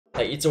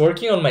Like, it's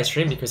working on my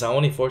stream because I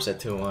only forced at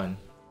 2-1.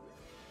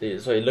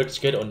 So it looks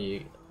good on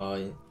you.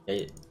 Yeah,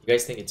 you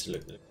guys think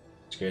looks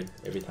good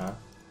every time?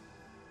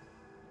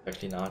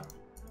 Actually not.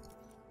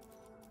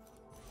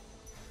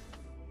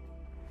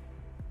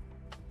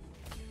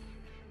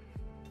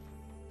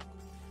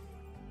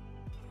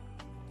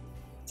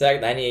 It's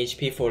like 90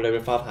 HP for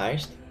level 5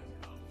 heist.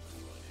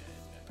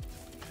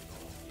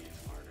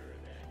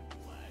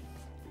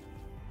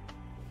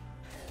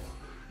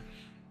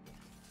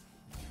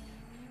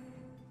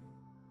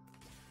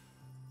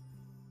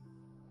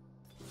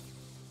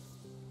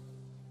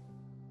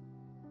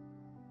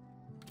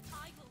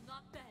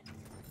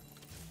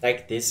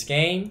 Like this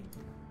game,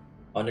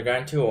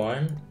 Underground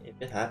 2-1, if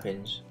it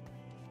happens,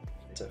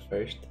 it's a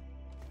first.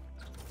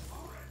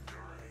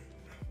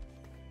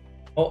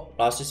 Oh,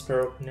 last is per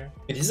opener.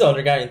 This is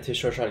Underground into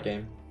short shot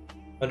game.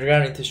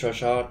 Underground into short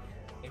shot.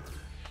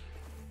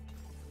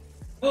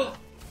 Oh!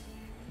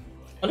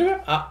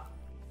 Underground? Ah!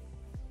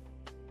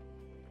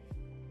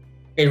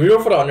 Okay,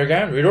 reroll for the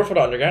Underground. Reroll for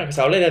the Underground because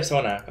I'll let that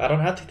Sona. I don't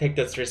have to take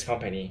the Stress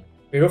Company.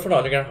 Reroll for the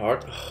Underground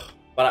hard.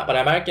 But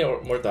I might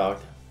get more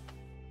dogged.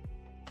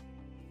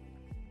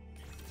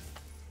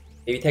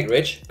 Maybe take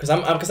Rich, because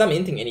I'm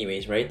inting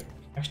anyways, right?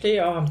 Actually,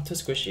 oh, I'm too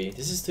squishy.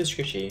 This is too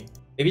squishy.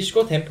 Maybe just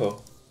go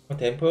tempo. Go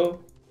tempo,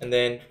 and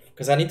then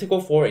because I need to go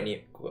 4 I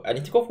need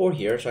to go 4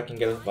 here so I can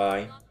get it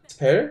by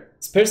Spare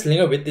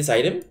Slinger with this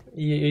item. Are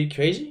you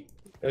crazy?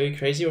 Are you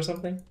crazy or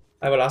something?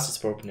 I have a last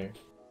Spare opener.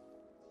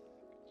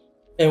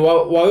 And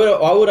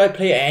why would I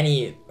play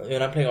any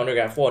when I'm playing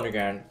Underground 4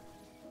 Underground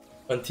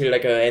until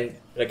like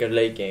a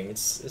late game?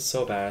 It's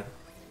so bad.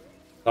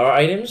 Our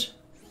items.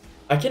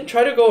 I can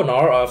try to go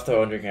Gnar after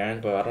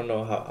Underground, but I don't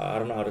know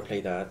how to play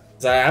that.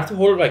 Cause I have to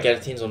hold my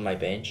Gelatines on my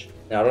bench.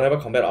 And I don't have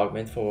a combat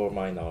augment for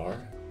my Gnar.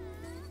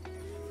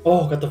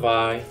 Oh, got the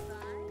Vi.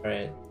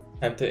 Alright,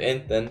 time to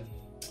end then.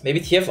 Maybe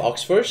TF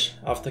Ox first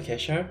after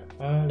cash out.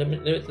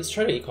 Let's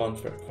try the econ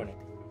for now.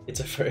 It's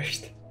a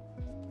first.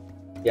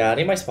 Yeah, I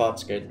think my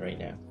spot's good right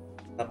now.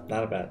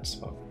 Not a bad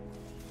spot.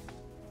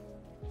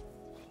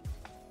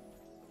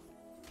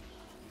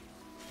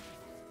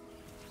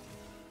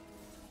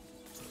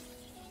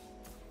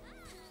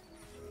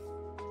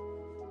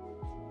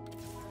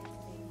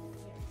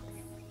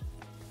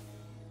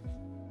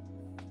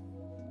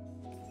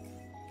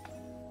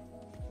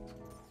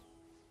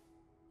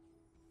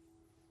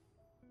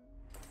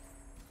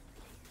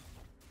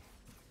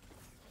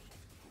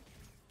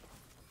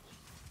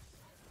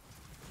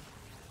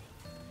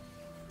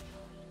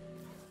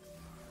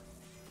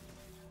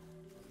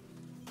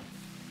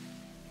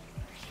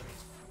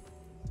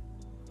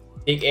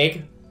 Big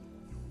egg.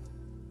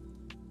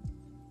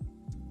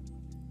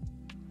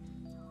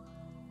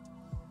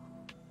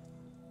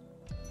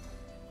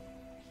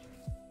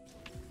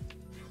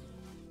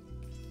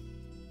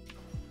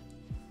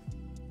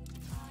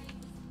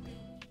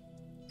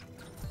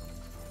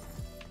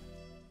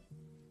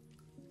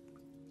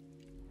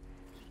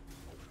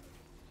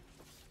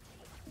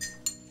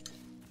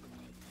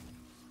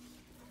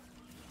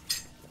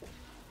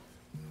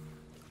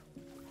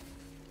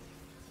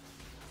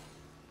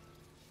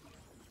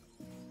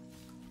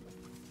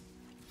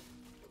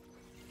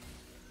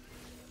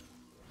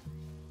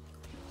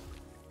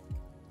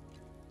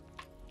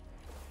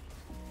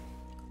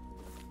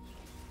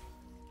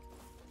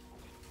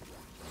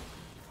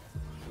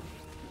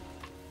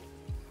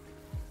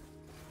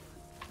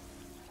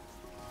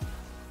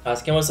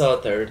 Last game was a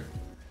third.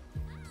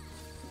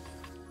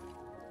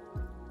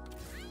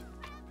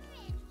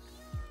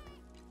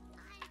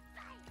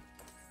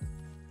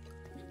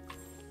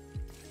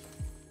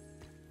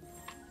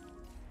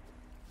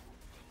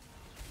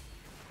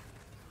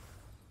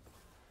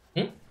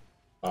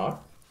 Ah.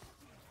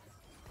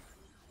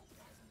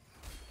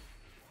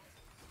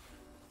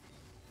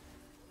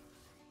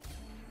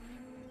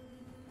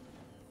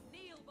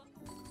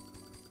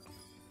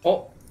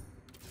 Oh.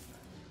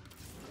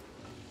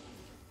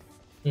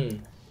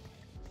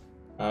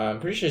 I'm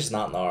pretty sure it's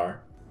not Gnar.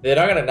 They're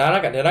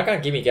not gonna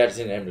give me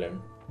Gadsden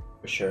Emblem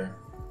for sure.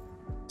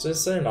 So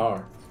it's a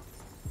Gnar.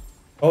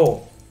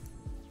 Oh,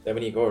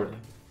 70 gold.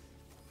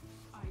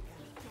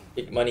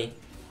 Big money.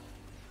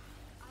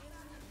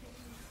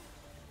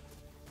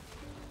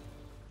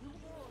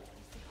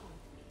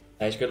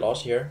 Nice, good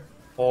loss here.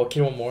 Oh,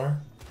 kill one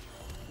more.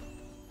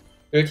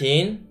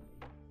 13.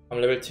 I'm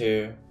level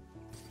 2.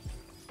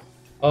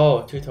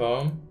 Oh, 2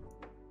 tome.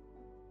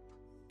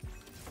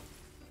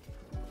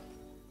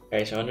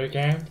 Okay, so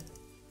Underground.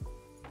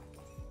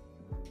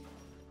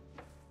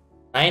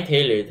 9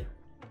 tailored.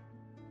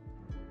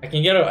 I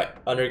can get a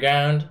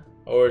Underground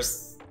or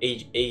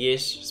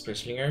Aegis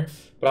Splitslinger,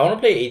 but I want to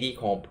play AD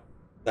comp.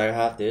 I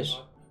have this.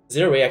 Is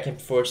there a way I can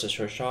force a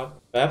short shot?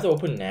 Do I have to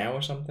open now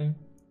or something?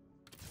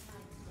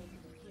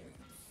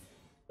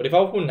 But if I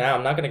open now,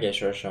 I'm not gonna get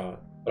short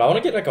shot. But I want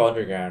to get like an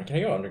Underground. Can I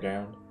get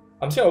Underground?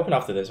 I'm just gonna open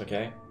after this,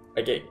 okay?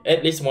 I get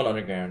at least 1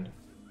 Underground.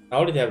 I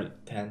already have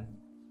 10.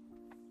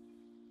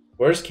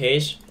 Worst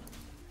case,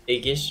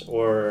 Aegis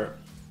or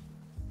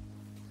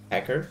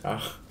Hacker.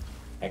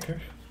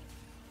 Hacker.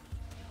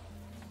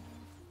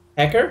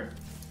 Hacker?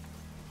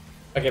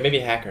 Okay, maybe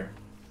hacker.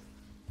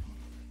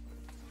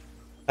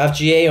 I have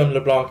GA on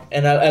LeBlanc,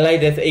 and I like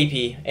that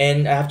AP,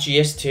 and I have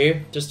GS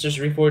too. Just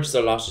reforge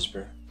the losses,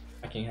 bro.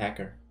 Fucking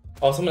hacker.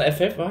 Oh, someone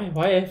FF? Why?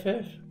 Why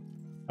FF?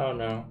 Oh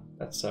no,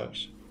 that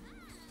sucks.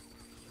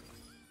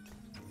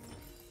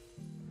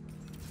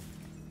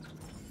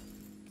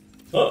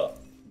 Oh.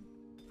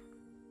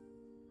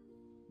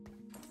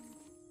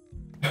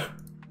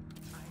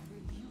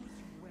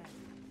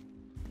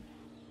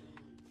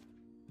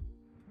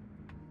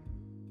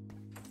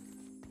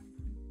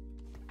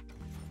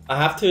 I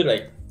have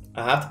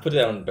to put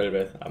it on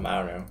Belbeth. I don't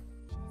know.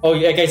 Oh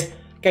yeah, guys,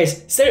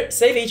 save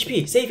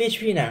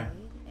HP now.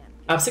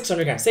 I have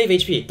 600 grand. Save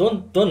HP.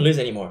 Don't lose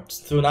anymore.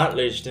 Just do not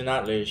lose. Do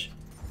not lose.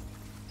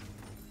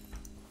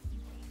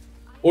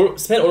 Or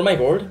spend all my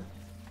gold.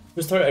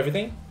 Restart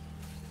everything.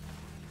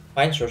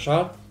 Find short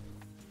shot.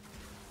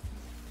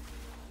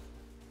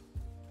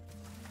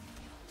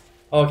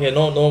 Okay,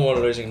 no more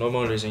losing. No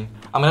more losing.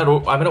 I'm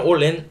gonna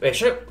all in. Wait,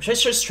 should I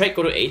straight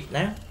go to 8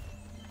 now?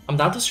 I'm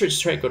down to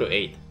straight go to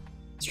 8.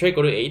 Straight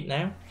go to 8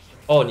 now.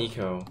 Oh,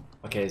 Nico.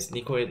 Okay, it's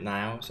Nico it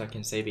now, so I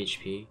can save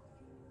HP.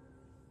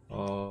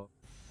 Oh,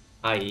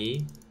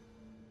 IE.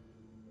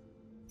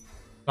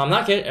 No, I'm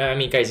not getting. I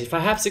mean, guys, if I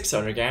have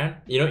 600 grand,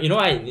 you know,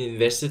 I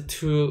invested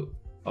 2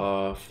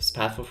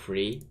 path for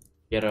free.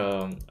 Get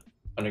a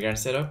underground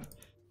setup.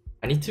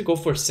 I need to go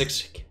for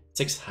 6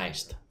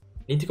 heist.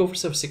 I need to go for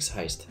 6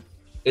 heist.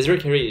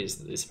 Ezreal carry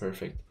is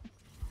perfect,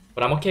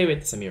 but I'm okay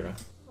with Samira.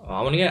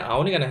 I'm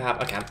only gonna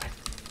have a camp.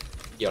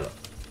 YOLO.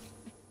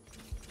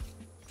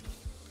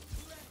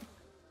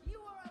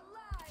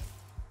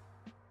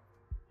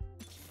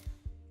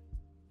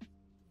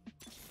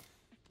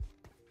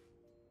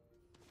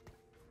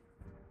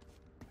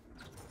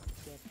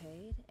 Get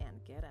paid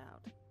and get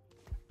out.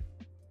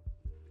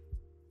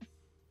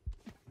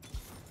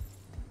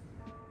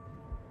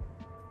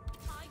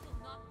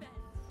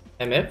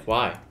 MF?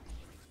 Why?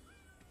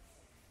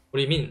 What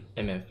do you mean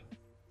MF?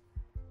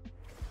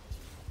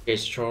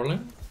 Guys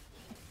trolling?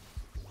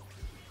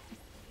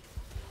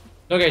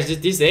 No guys,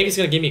 this egg is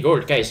gonna give me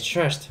gold. Guys,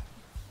 trust.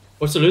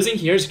 Also losing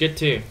here is good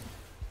too.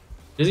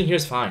 Losing here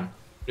is fine.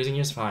 Losing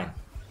here is fine.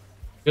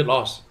 Good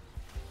loss.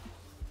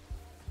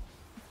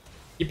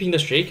 Keeping the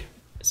streak,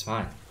 it's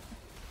fine.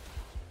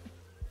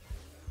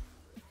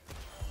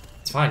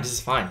 It's fine, this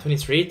is fine.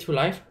 23, 2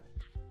 life.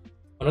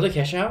 Another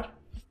cash out?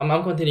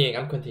 I'm continuing.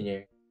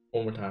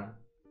 One more time.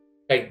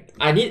 Like,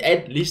 I need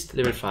at least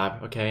level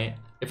 5, okay?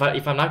 If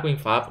I'm not going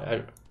 5,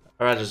 I'd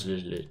rather just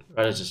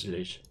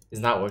lose.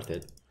 It's not worth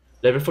it.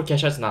 Level 4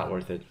 cash out is not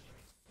worth it.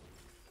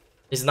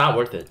 It's not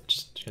worth it.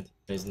 Just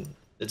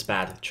it's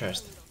bad.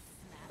 Trust.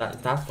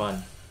 It's not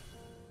fun.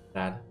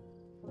 Bad.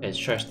 It's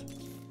trust.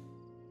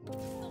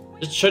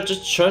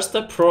 Just trust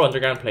the pro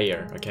underground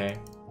player, okay?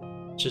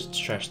 Just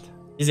trust.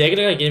 Is egg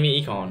gonna give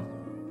me econ?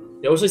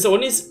 Also, it's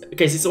only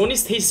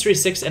stage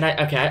 3-6, and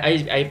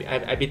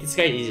I beat this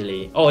guy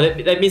easily. Oh,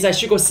 that means I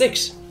should go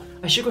 6.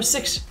 I should go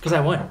 6 because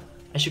I won.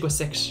 I should go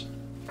 6.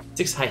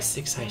 6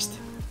 heist.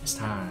 It's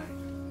time.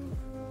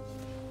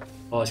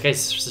 Oh, this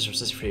guy's such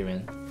a free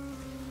win.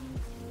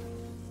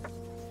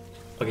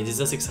 Okay, this is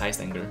a 6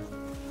 heist anger.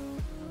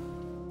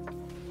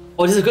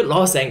 Oh, this is a good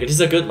loss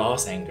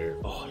anger.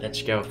 Oh,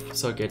 let's go.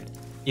 So good.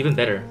 Even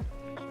better.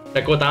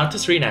 Like, go down to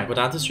 3 now. Go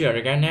down to 3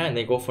 underground now, and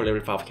then go for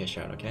level 5 cash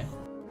out, okay?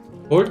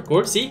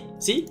 Gold, see?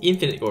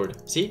 Infinite gold,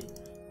 see?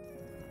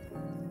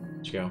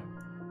 Let's go.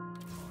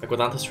 I go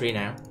down to 3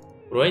 now.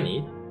 What do I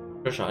need?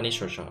 Short shot, I need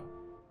short shot.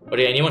 Oh,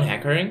 did anyone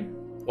hackering?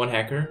 1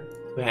 hacker,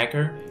 2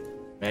 hacker.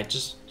 Right,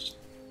 just...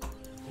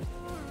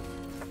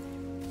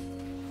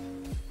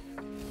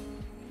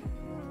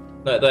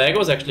 The egg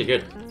was actually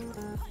good.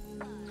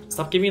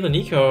 Stop giving me the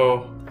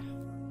Nico.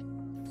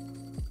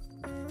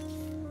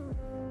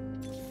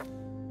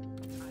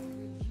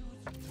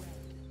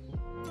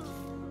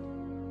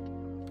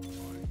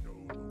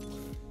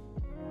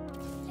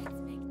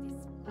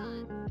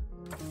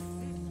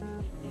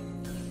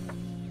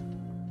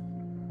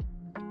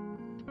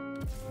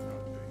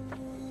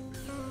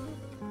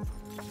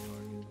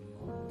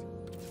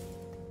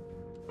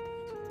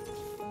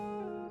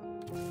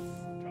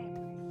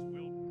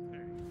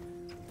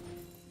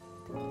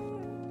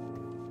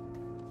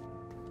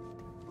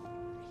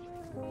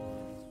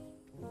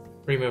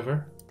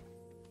 Remover.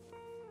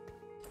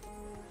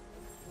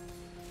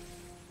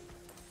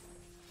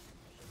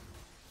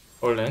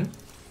 All in.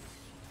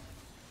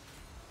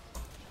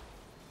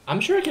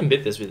 I'm sure I can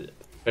beat this with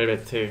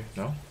Velvet too,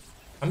 no?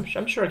 I'm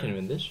sure I can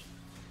win this.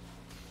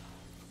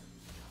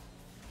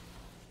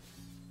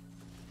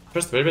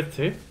 First Velvet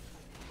too.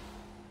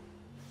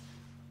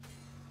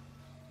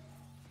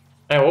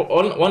 Hey,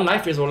 one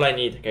life is all I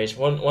need, guys.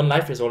 One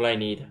life is all I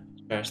need.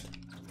 Trust.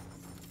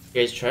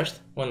 Guys,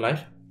 trust. 1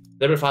 life.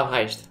 Level 5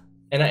 heist.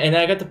 And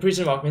I got the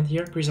Prism Augment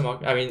here.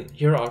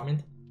 Hero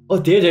Augment. Oh,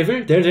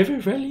 Daredevil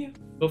value.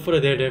 Go for the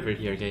Daredevil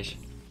here, guys.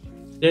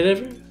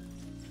 Daredevil.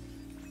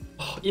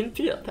 Oh,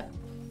 infinite attack.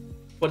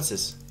 What is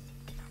this?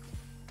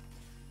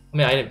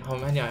 How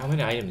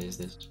many items is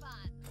this?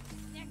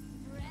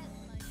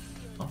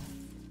 Oh.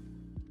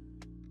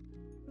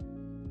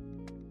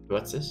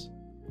 What's this?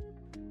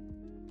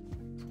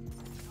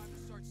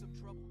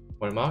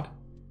 One mark?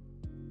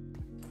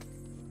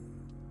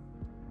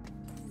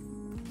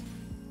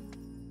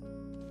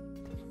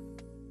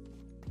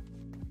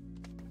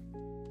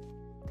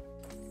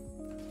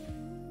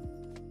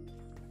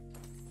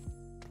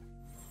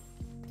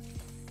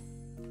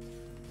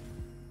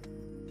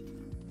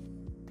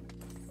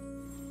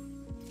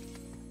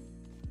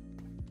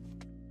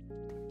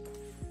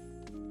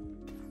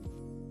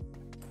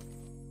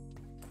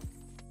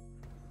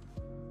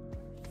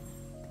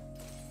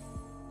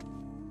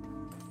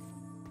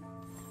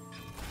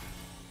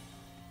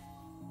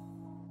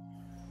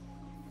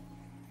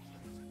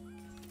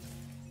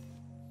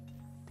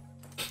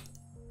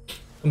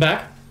 Come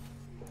back.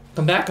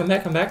 Come back, come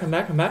back, come back, come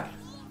back, come back.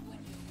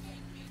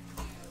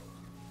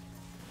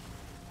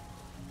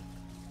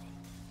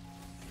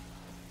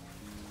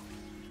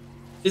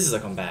 This is a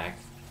comeback.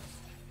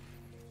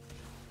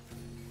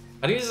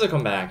 I think this is a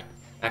comeback.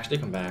 Actually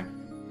come back.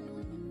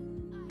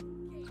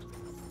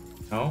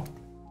 No?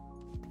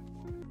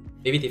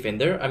 Maybe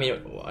defender? I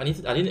mean I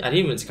didn't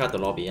even scout the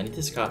lobby. I need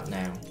to scout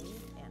now.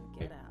 And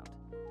get out.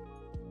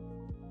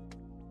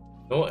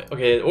 No,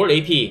 okay, all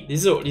AP.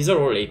 These are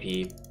all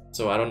AP.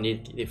 So I don't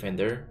need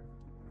defender.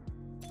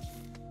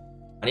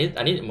 I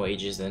need more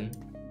ages then.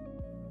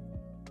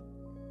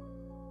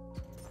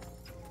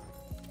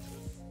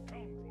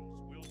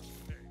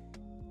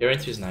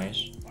 Guarantee is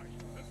nice.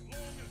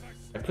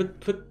 I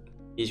put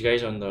these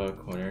guys on the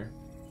corner.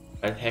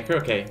 Hacker,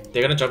 okay.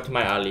 They're gonna jump to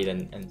my alley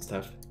then and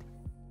stuff.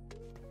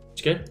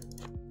 It's good.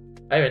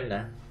 I win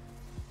now.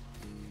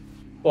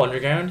 4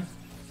 underground.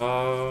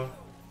 I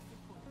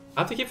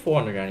have to keep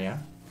 4 underground, yeah.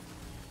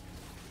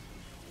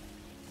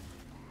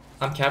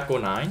 I'm cap go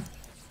 9.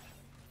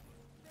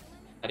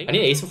 I need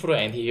ace for the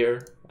anti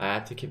here. I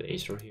have to keep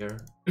ace here.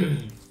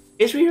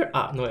 Ace here?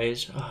 Ah, no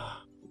ace.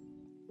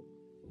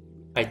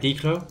 I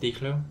declo.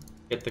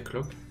 Get the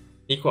cloak.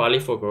 Nico alley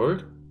for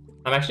gold.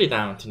 I'm actually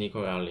down to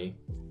Nico alley.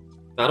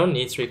 I don't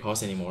need 3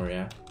 costs anymore,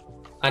 yeah.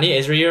 I need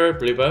Ezreal,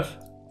 blue buff,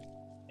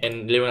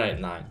 and Leona at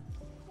 9.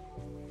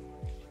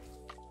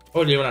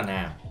 Oh, Leona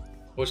now.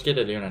 Let's get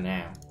the Leona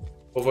now.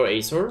 Over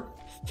Azor.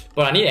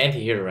 But I need anti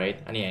here,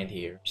 right? I need anti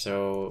here.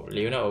 So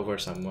Leona over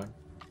someone.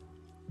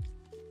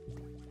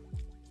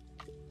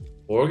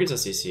 Morg is a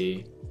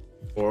CC.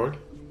 Morg.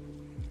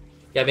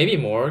 Yeah, maybe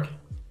Morg.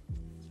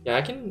 Yeah,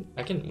 I can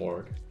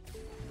Morg.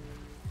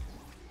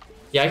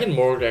 Yeah, I can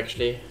Morg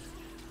actually.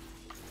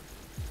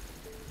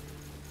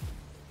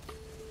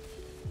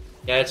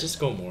 Yeah, let's just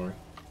go Morg.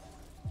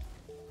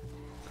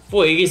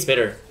 4 Aegis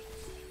better.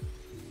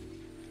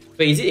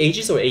 Wait, is it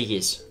Aegis or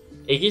Aegis?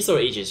 Aegis or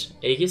Aegis?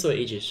 Aegis or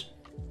Aegis?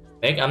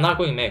 Meg? I'm not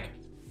going Meg.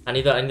 I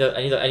need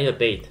a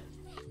bait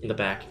in the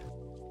back.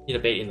 Need a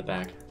bait in the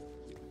back.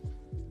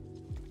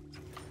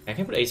 I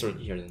can put Ace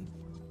here then.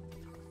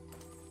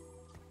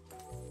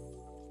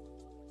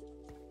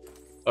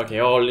 Okay,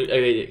 oh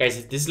wait,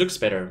 guys, this looks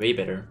better, way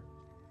better.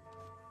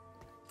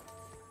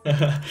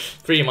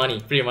 Free money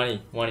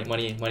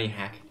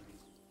hack.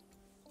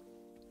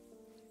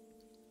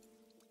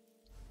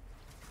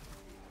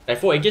 Like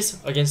 4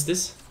 Aegis against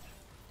this.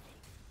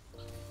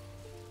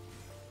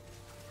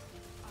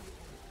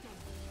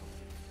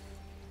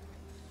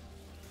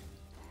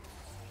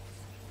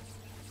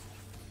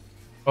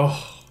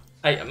 Oh,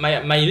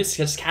 my units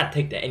just can't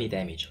take any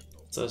damage.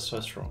 So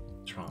strong.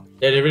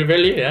 Yeah, they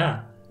really,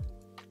 yeah.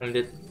 And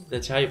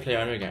that's how you play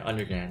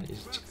underground.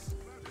 Is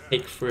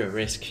take free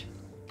risk.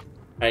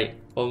 Right,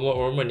 or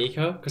more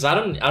Nico, because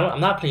I'm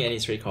not playing any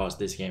straight cards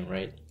this game,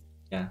 right?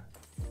 Yeah.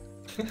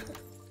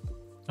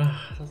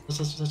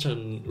 That's such a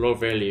low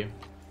value.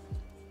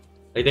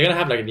 Like they're gonna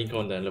have like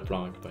Nico and the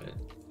LeBlanc, but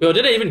yo,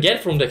 did I even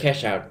get from the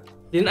cash out?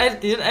 Didn't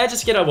I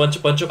just get a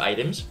bunch of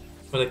items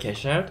from the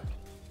cash out?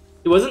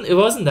 It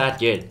wasn't that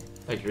good.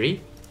 I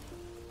agree.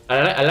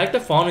 I like the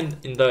font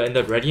in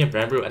the Radiant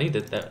Brand Brew. I think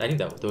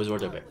that those were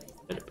the better.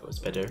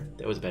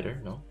 That was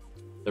better. No,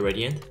 the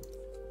Radiant.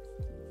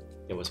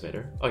 It was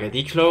better. Okay,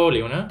 Declo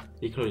Leona.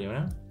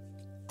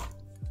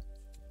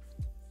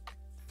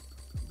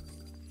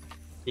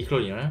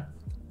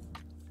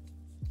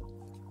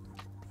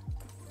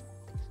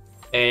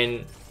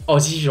 And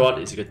OCE Rod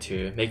is good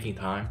too, making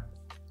time.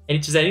 And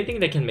it's just anything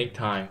that can make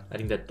time. I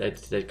think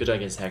that's good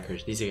against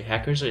hackers. These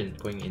hackers are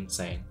going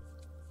insane.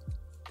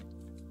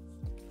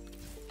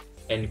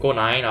 And go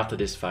 9 after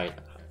this fight.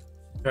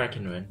 Sure, I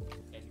can win.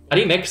 I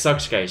think mech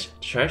sucks, guys.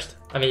 Trust.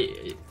 I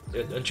mean,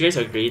 don't you guys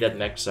agree that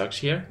mech sucks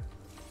here?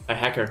 A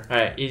hacker.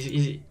 Alright,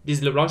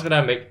 is LeBlanc's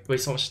gonna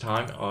waste so much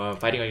time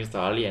fighting against the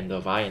Ali and the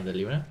Vi and the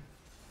Luna?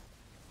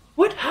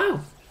 What?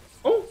 How?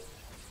 Oh!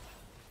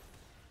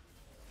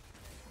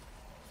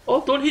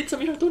 Oh, don't hit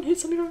Samira! Don't hit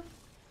Samira!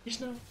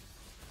 Please no.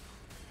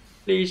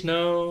 Please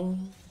no.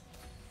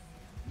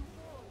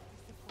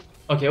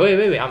 Okay,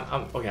 wait.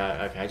 I'm okay.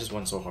 I just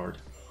won so hard.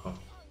 Oh.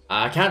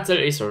 I can't tell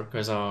Acer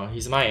because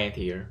he's my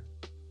anti here,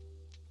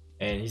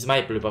 and he's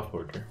my blue buff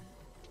porter.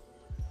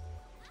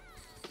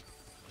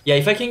 Yeah,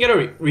 if I can get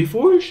a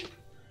reforge,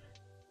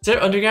 Is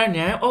there underground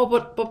now? Oh,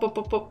 but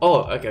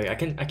oh, okay. I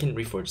can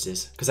reforge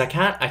this because I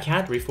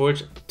can't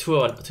reforge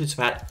two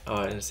spat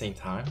at the same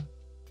time.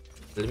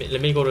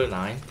 Let me go to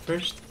 9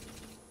 first.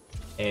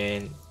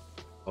 And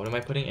what am I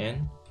putting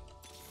in?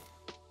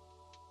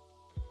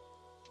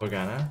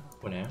 Organa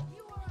for now.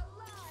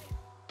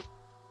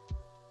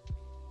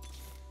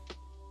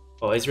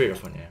 Oh, it's real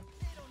for now.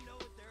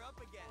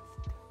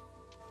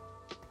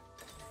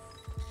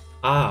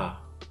 Ah,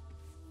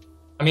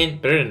 I mean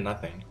better than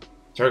nothing.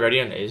 Terror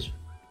Guardian is.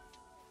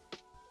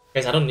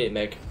 Guys, I don't need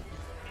Meg.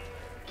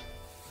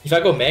 If I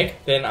go Meg,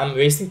 then I'm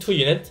wasting 2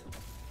 units.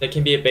 That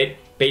can be a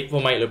bait for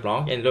my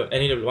LeBlanc, and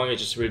any LeBlanc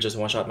will just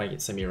one shot my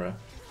Samira.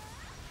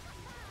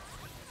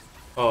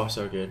 Oh,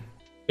 so good.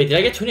 Wait, did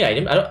I get 20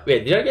 item?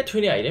 Did I get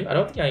 20 item? I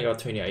don't think I got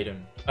 20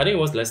 item. I think it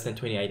was less than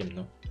 20 item,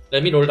 no.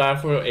 Let me roll down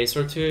for Ace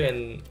or 2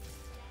 and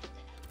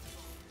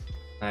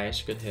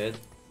nice, good hit.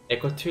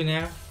 Echo 2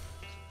 now.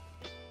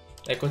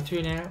 Echo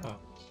 2 now. Oh.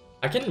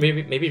 I can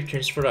maybe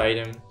transfer the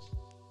item.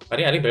 I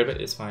think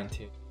Velvet is fine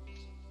too.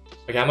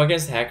 Okay, I'm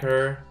against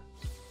Hacker.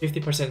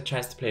 50%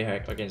 chance to play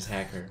against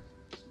Hacker.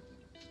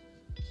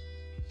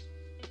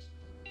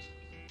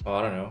 Oh,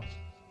 I don't know.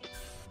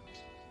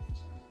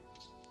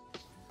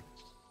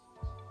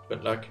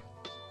 Good luck.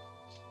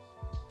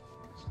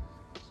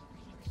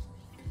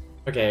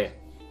 Okay.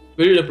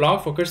 Will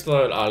LeBlanc focus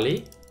the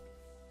Ali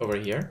over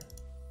here?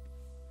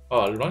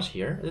 Oh, LeBlanc's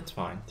here. That's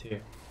fine too.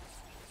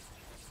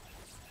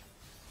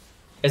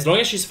 As long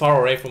as she's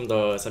far away from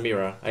the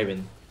Samira, I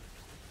win.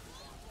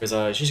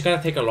 Because she's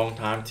gonna take a long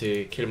time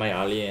to kill my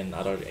Ali and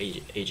other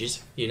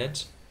Aegis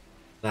units.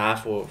 I have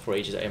for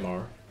Aegis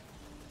MR.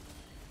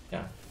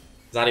 Yeah,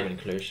 it's not even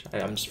close.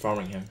 I'm just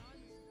farming him.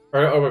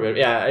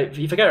 Yeah,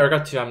 if I get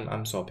Urgot too,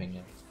 I'm swapping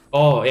him.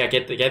 Oh yeah,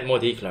 get more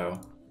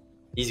declo.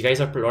 These guys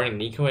are running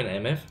Nico and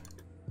MF.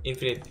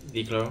 Infinite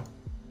declo.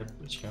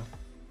 Let's go.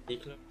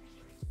 Declo.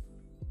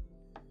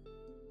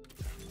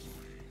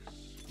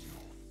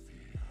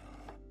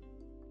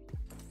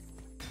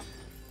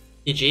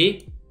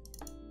 TG.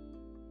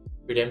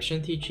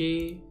 Redemption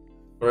TG.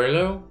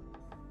 Morello.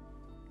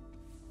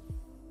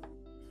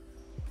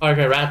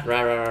 Okay, rat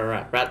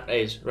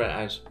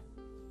eyes.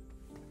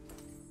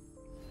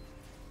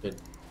 Good.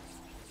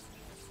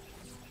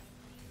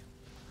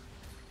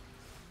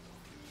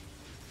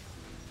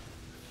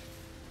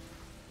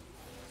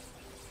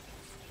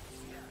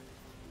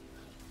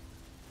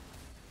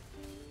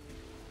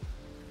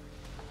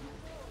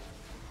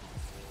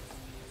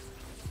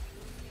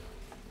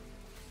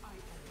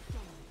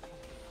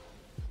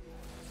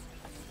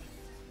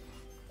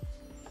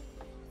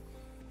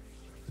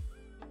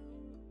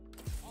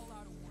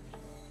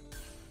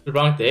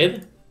 LeBlanc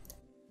dead?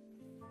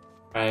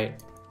 Right.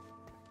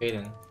 Okay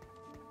then.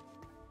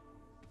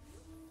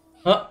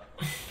 Huh?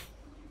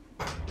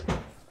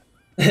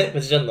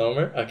 Position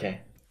Nomer?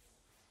 Okay.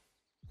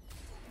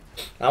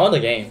 I won the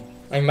game.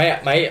 I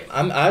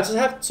just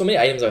have so many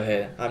items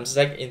ahead. I'm just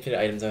like infinite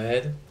items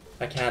ahead.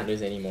 I can't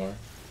lose anymore.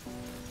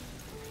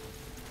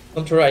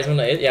 Control item on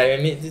it. Yeah, I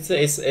mean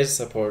it's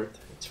support.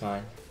 It's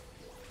fine.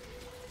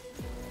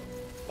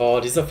 Oh,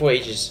 these are 4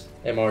 ages.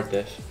 MR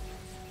diff.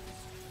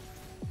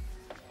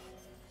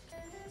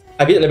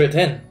 I beat level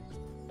 10.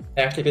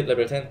 I actually beat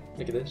level 10.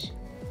 Look at this.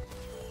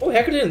 Oh,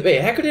 Hacker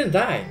didn't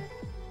die.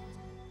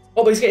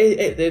 Oh, but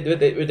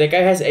that guy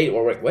has 8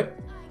 Warwick. What?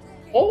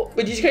 Oh,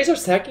 but these guys are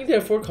stacking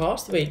their 4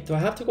 cost. Wait, do I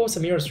have to go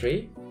Samira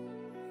 3?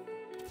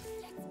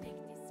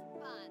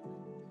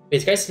 Wait,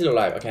 this guy's still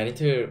alive. Okay, I need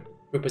to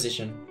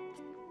reposition.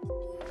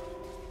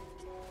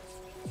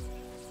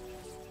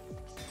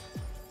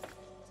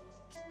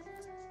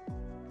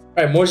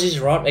 Alright, Morsi's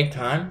rod make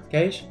time,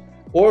 guys.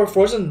 Or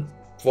Frozen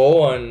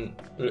Foe on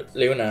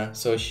Leona,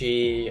 so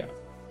she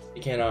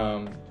can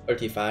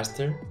ulti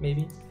faster,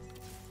 maybe.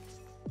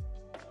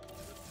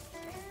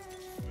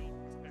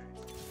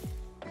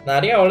 Nah,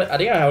 I think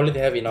I already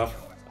have enough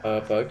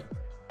bug.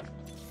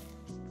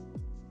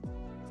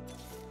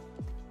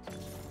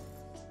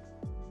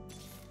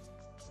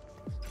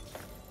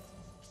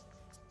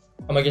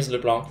 I'm against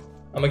LeBlanc.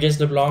 I'm against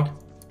LeBlanc.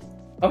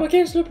 I'm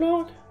against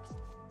LeBlanc.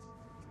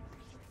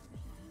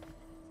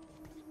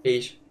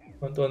 Please,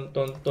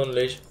 don't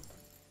leash.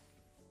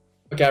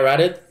 Okay, I read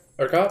it.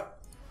 Urgot.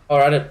 Oh, I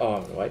read it. Oh,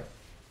 I'm white.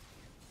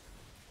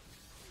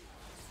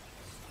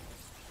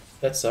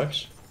 That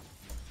sucks.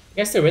 I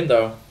can still win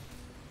though.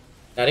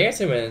 I think I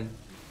still win.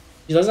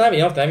 He doesn't have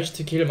enough damage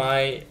to kill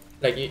my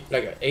like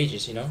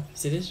Aegis, you know?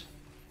 See this?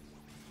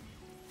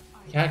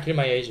 He can't kill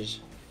my Aegis.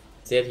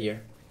 It's dead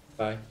here.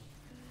 Bye.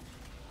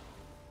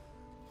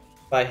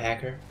 Bye,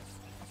 Hacker.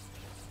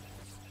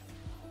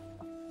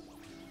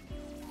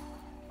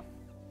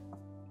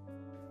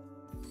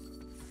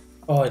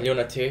 Oh,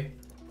 Leona too.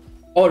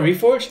 Oh,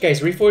 reforge, guys,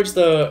 reforge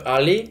the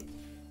Ali.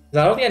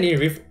 I don't think I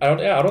need I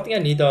don't think I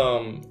need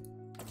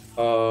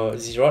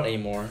Zerot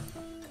anymore.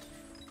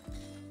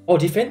 Oh,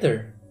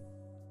 defender.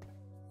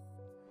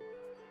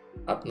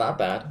 Not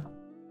bad.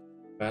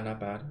 Not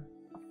bad.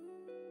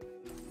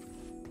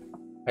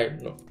 I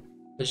no.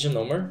 Position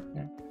no more.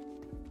 Yeah.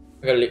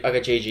 I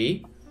got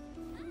JG.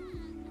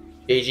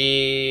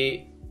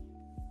 JG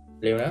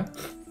Leona.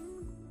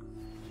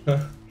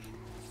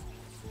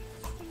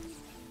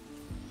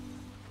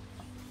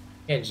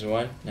 Yeah, just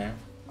one now.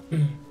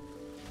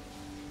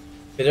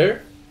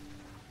 Fitter?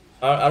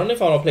 I don't know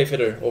if I want to play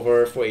Fitter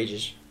over 4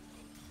 ages.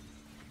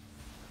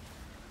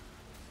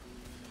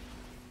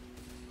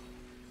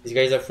 These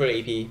guys are full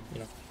AP, you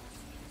know.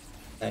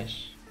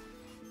 Nice.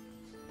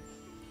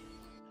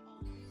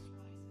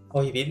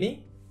 Oh, he beat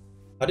me?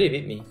 How did he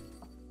beat me?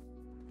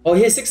 Oh,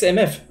 he has 6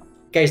 MF.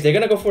 Guys, they're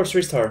gonna go for a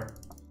 3-star.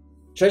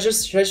 Should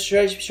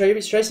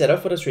I set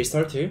up for the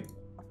 3-star too?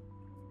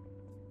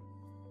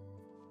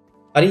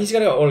 I think he's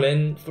gonna go all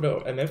in for the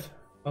MF.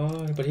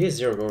 Oh, but he has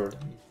 0 gold.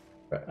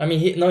 I mean,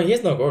 he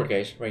has no gold,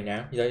 guys. Right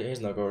now, he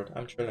has no gold.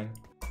 I'm chilling.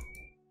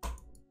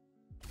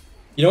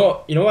 You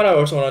know what I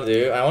also want to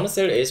do? I want to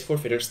sell Ace for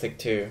Fiddle Stick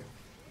too.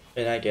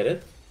 And I get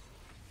it.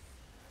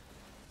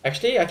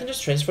 Actually, I can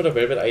just transfer the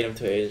Velvet item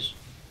to Ace.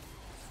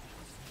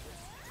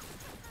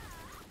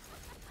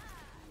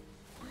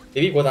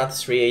 Maybe go down to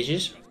 3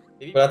 ages.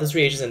 Go down to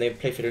 3 ages and then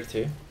play Fiddle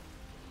too.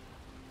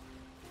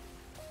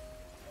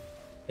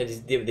 Yeah,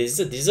 this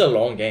is a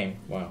long game.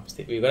 Wow.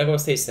 We're gonna go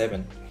stage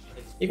 7.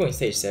 You're going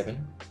stage 7.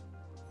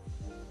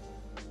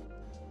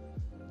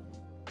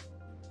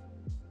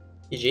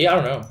 TG, I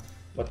don't know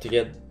what to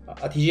get.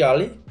 TG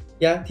Ali?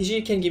 Yeah,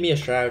 TG can give me a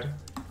Shroud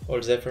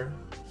or Zephyr.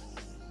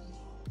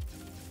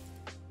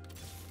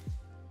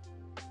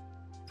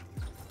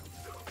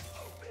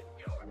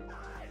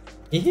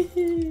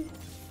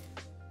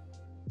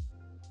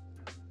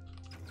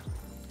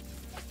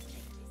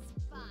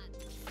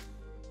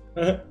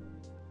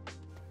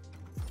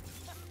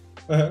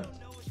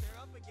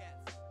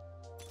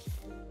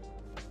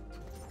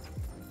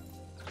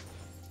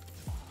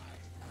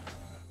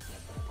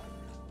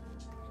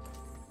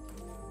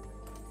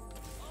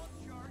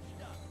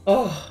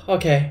 Oh,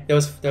 okay. That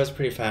was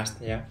pretty fast,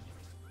 yeah.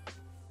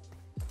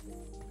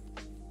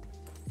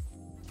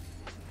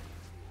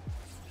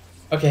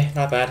 Okay,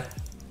 not bad.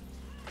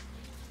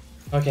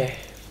 Okay,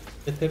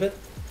 good pivot.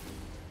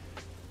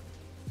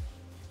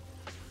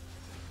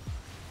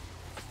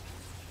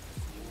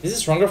 This is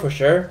stronger for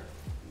sure.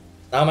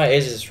 Now my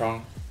Ace is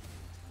strong.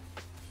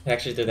 Can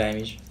actually do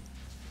damage.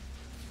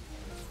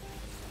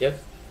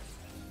 Yep.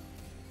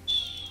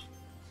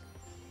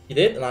 He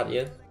did? Not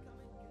yet.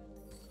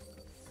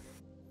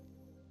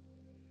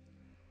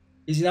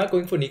 Is he not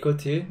going for Nico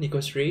 2? Nico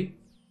 3?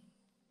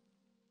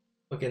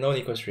 Okay, no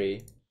Nico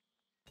 3.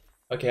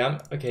 Okay,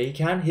 okay, he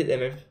can't hit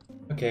MF.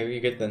 Okay,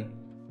 we're good then.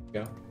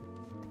 Go.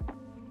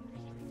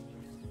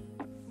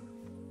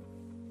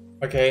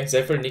 Okay,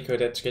 Zephyr Nico,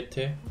 that's good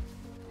too.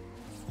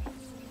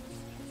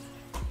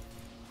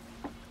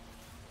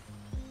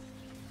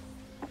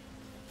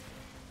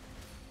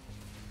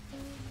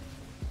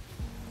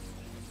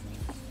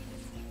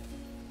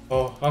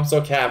 Oh, I'm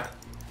so capped.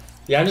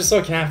 Yeah, I'm just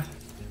so capped.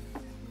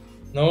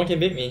 No one can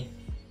beat me.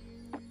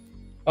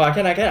 Oh, I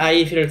can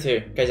IE Fiddle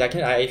too. Guys, I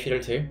can IE Fiddle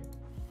too.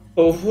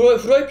 Oh, who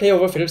do I play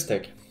over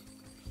Fiddlestick?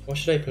 What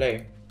should I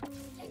play?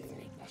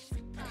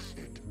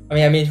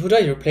 I mean, who do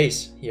I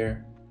replace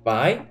here?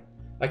 Vi?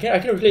 I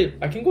can replace.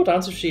 I can go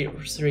down to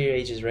 3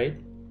 ages, right?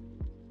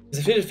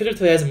 Because Fiddle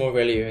 2 has more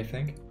value, I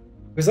think.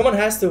 Because someone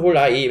has to hold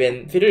IE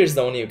when Fiddle is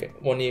the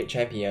only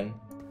champion.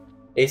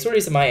 Acer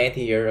is my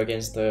anti-hero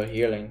against the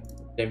healing.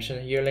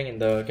 Redemption healing and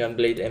the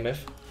Gunblade MF.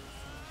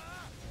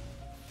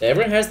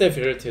 Everyone has their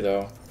Fiddle 2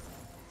 though.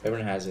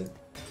 Everyone has it.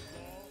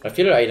 A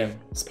Fiddle item.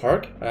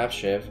 Spark? I have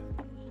Shiv.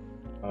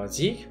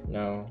 Zeke?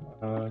 No.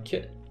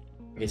 Kit.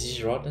 Okay, this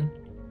is Rod then.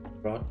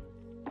 Rod.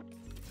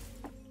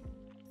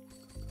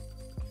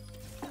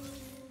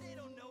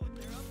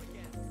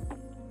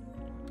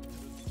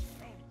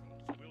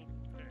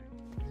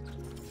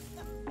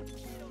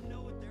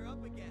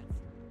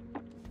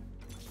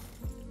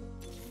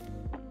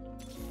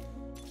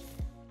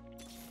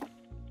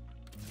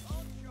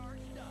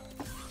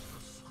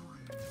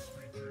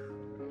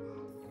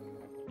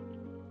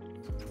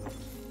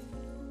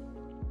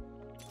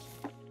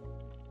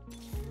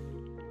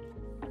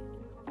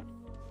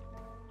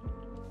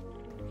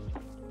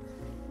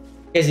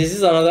 Guys, this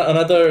is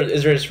another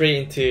Israel 3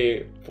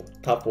 into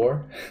top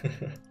 4.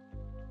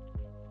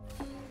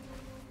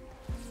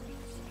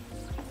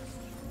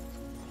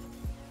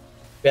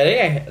 Yeah,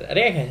 I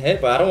think I can hit,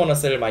 but I don't want to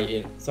sell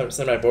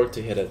my board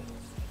to hit it.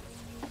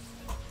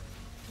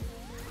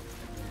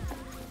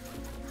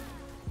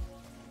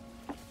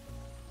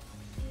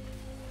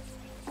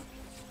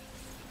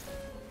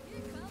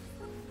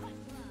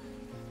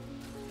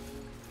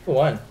 Who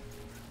won?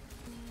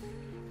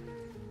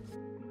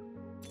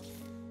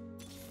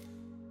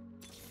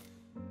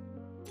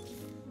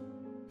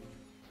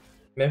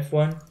 Myth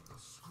 1.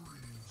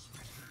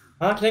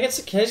 Ah, can I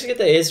just get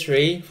the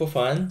AS3 for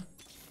fun?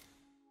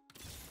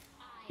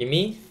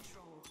 Gimme?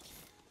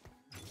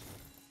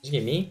 Just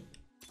gimme?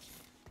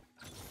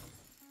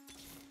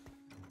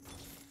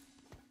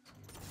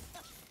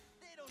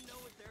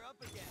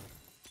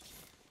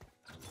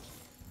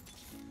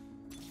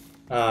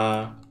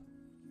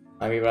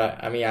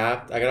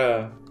 I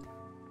gotta.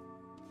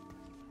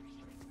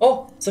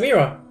 Oh,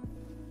 Samira!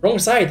 Wrong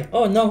side!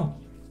 Oh no!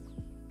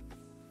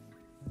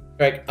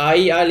 Right,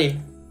 Ali. Ali,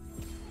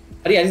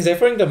 I think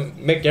Zephyr'ing the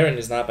McGarren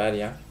is not bad,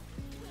 yeah.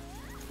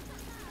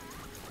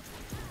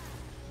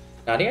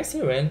 I think I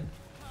still win.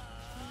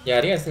 Yeah,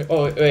 I think I still.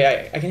 Oh, wait,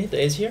 I can hit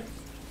the edge here?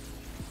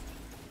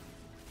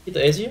 Hit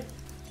the edge here?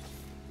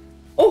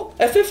 Oh,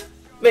 F5?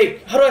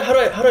 Wait, how do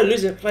I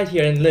lose a fight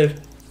here and live?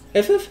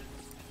 F5?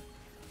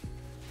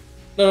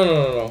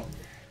 No.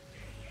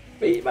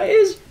 Wait, my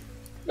edge!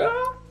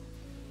 No!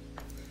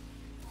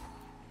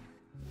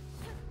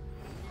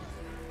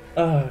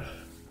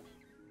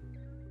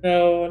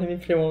 No, let me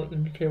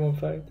play one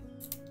fight.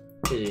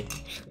 GG.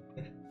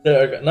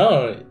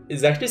 No,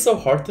 it's actually so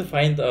hard to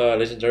find a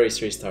legendary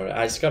 3-star.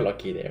 I just got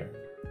lucky there.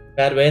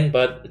 Bad win,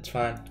 but it's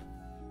fine.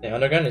 The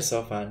underground is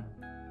so fun.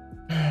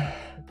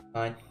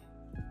 Fine.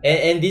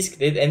 And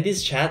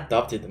this chat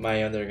adopted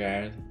my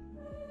underground.